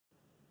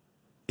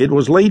It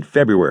was late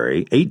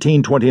February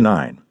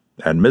 1829,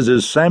 and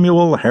Mrs.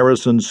 Samuel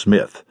Harrison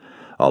Smith,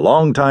 a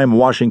longtime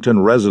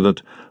Washington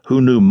resident who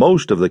knew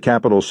most of the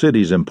capital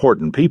city's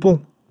important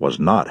people,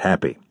 was not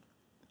happy.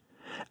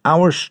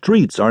 "Our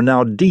streets are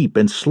now deep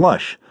in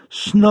slush,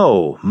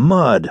 snow,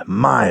 mud,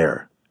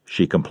 mire,"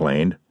 she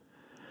complained.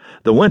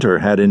 The winter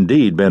had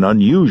indeed been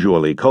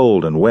unusually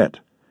cold and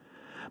wet.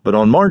 But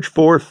on March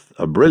 4th,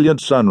 a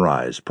brilliant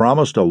sunrise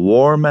promised a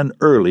warm and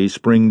early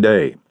spring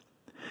day.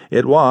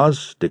 It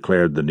was,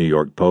 declared the New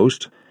York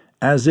Post,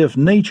 as if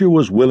nature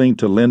was willing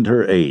to lend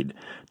her aid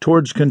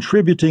towards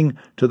contributing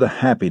to the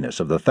happiness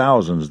of the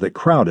thousands that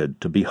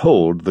crowded to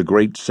behold the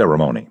great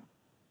ceremony.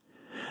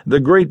 The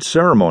great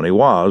ceremony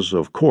was,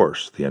 of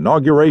course, the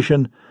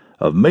inauguration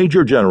of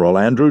Major General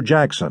Andrew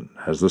Jackson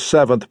as the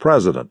 7th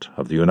President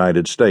of the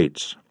United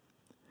States.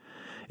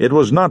 It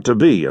was not to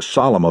be a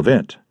solemn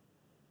event.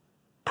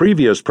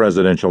 Previous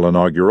presidential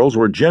inaugurals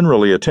were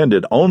generally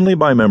attended only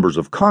by members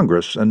of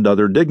Congress and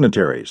other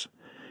dignitaries.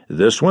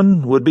 This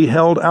one would be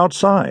held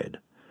outside,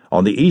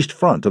 on the east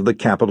front of the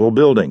Capitol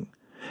building,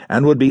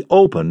 and would be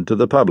open to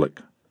the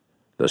public.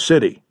 The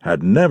city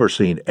had never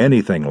seen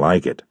anything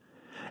like it,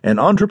 and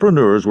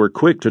entrepreneurs were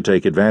quick to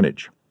take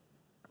advantage.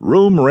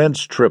 Room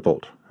rents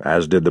tripled,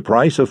 as did the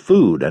price of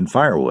food and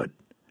firewood.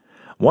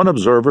 One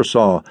observer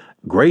saw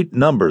great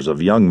numbers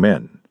of young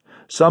men,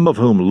 some of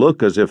whom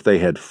look as if they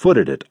had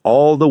footed it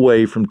all the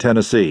way from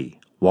Tennessee,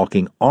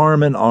 walking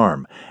arm in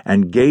arm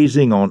and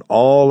gazing on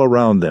all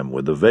around them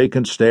with the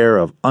vacant stare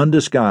of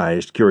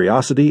undisguised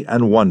curiosity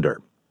and wonder.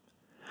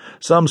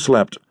 Some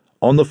slept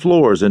on the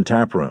floors in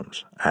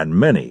taprooms, and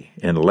many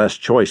in less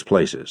choice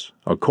places,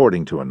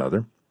 according to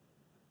another.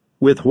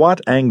 With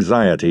what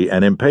anxiety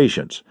and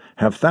impatience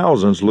have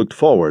thousands looked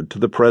forward to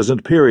the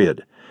present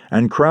period,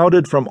 and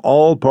crowded from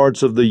all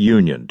parts of the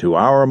Union to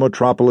our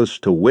metropolis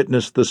to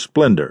witness the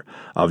splendor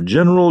of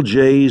General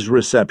Jay's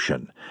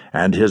reception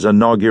and his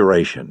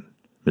inauguration,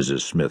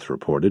 Mrs. Smith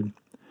reported.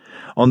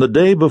 On the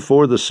day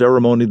before the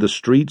ceremony, the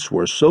streets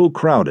were so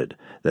crowded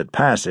that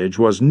passage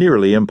was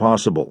nearly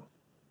impossible.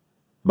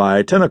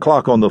 By 10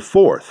 o'clock on the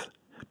 4th,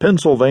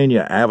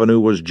 Pennsylvania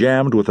Avenue was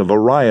jammed with a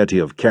variety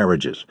of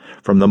carriages,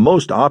 from the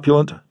most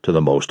opulent to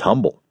the most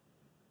humble.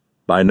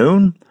 By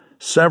noon,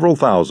 several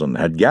thousand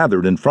had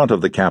gathered in front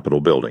of the Capitol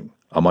building,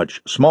 a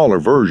much smaller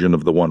version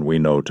of the one we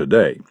know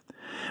today,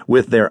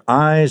 with their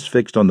eyes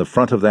fixed on the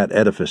front of that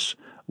edifice,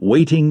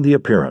 waiting the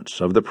appearance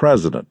of the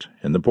president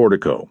in the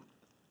portico.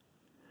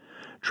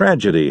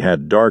 Tragedy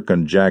had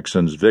darkened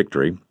Jackson's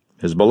victory.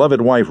 His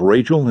beloved wife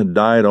Rachel had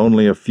died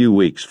only a few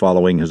weeks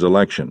following his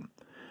election,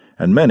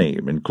 and many,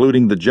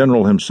 including the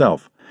general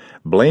himself,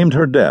 blamed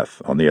her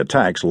death on the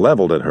attacks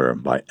leveled at her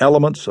by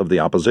elements of the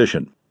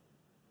opposition.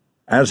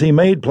 As he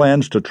made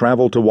plans to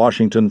travel to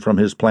Washington from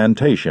his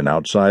plantation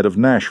outside of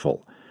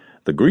Nashville,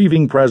 the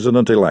grieving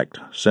president-elect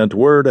sent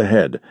word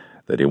ahead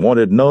that he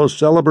wanted no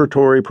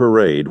celebratory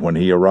parade when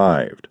he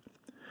arrived.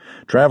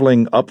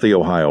 Traveling up the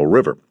Ohio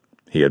River,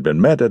 he had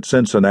been met at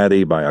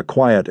Cincinnati by a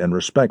quiet and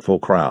respectful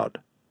crowd.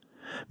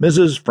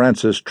 Mrs.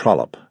 Frances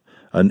Trollope,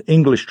 an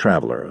English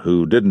traveler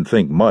who didn't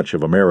think much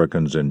of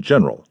Americans in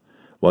general,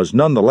 was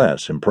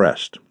nonetheless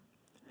impressed.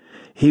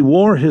 He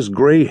wore his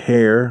gray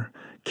hair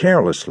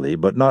carelessly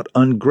but not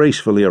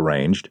ungracefully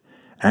arranged,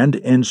 and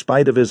in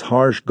spite of his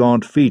harsh,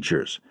 gaunt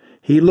features,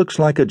 he looks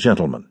like a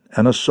gentleman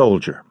and a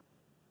soldier.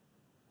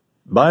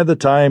 By the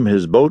time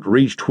his boat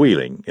reached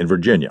Wheeling in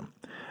Virginia,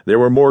 there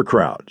were more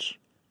crowds,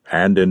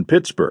 and in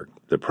Pittsburgh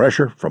the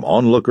pressure from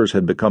onlookers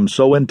had become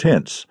so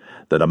intense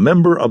that a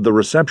member of the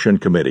reception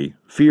committee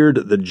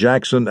feared that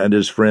Jackson and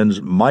his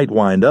friends might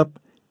wind up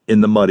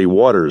in the muddy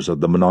waters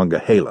of the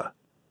Monongahela.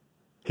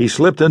 He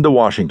slipped into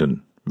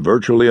Washington,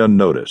 virtually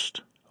unnoticed,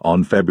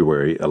 on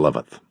February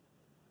 11th.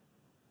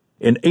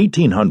 In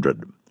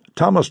 1800,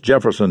 Thomas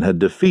Jefferson had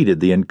defeated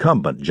the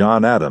incumbent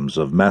John Adams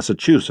of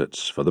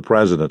Massachusetts for the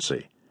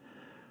presidency.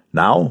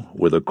 Now,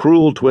 with a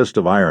cruel twist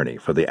of irony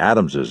for the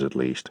Adamses at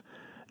least,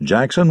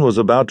 Jackson was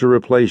about to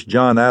replace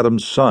John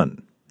Adams'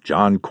 son,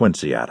 John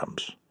Quincy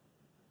Adams.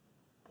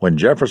 When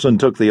Jefferson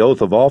took the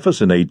oath of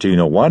office in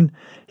 1801,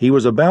 he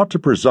was about to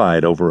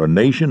preside over a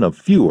nation of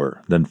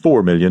fewer than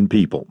 4 million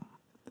people.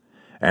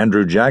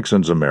 Andrew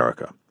Jackson's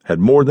America had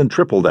more than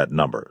tripled that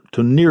number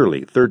to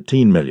nearly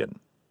 13 million.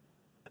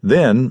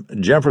 Then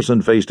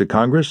Jefferson faced a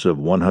Congress of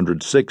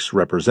 106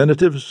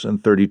 representatives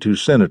and 32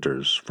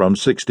 senators from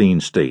 16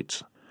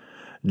 states.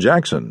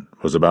 Jackson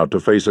was about to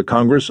face a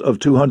Congress of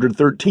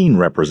 213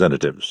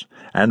 representatives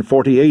and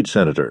 48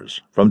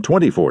 senators from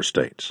 24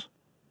 states.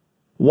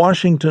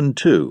 Washington,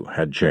 too,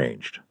 had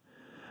changed.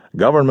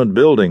 Government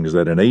buildings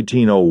that in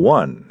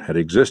 1801 had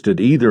existed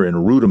either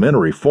in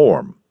rudimentary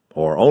form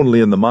or only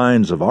in the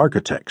minds of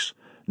architects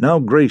now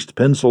graced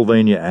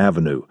Pennsylvania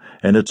Avenue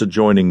and its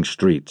adjoining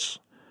streets.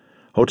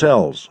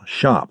 Hotels,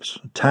 shops,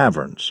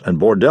 taverns, and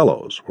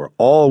bordellos were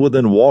all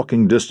within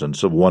walking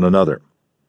distance of one another.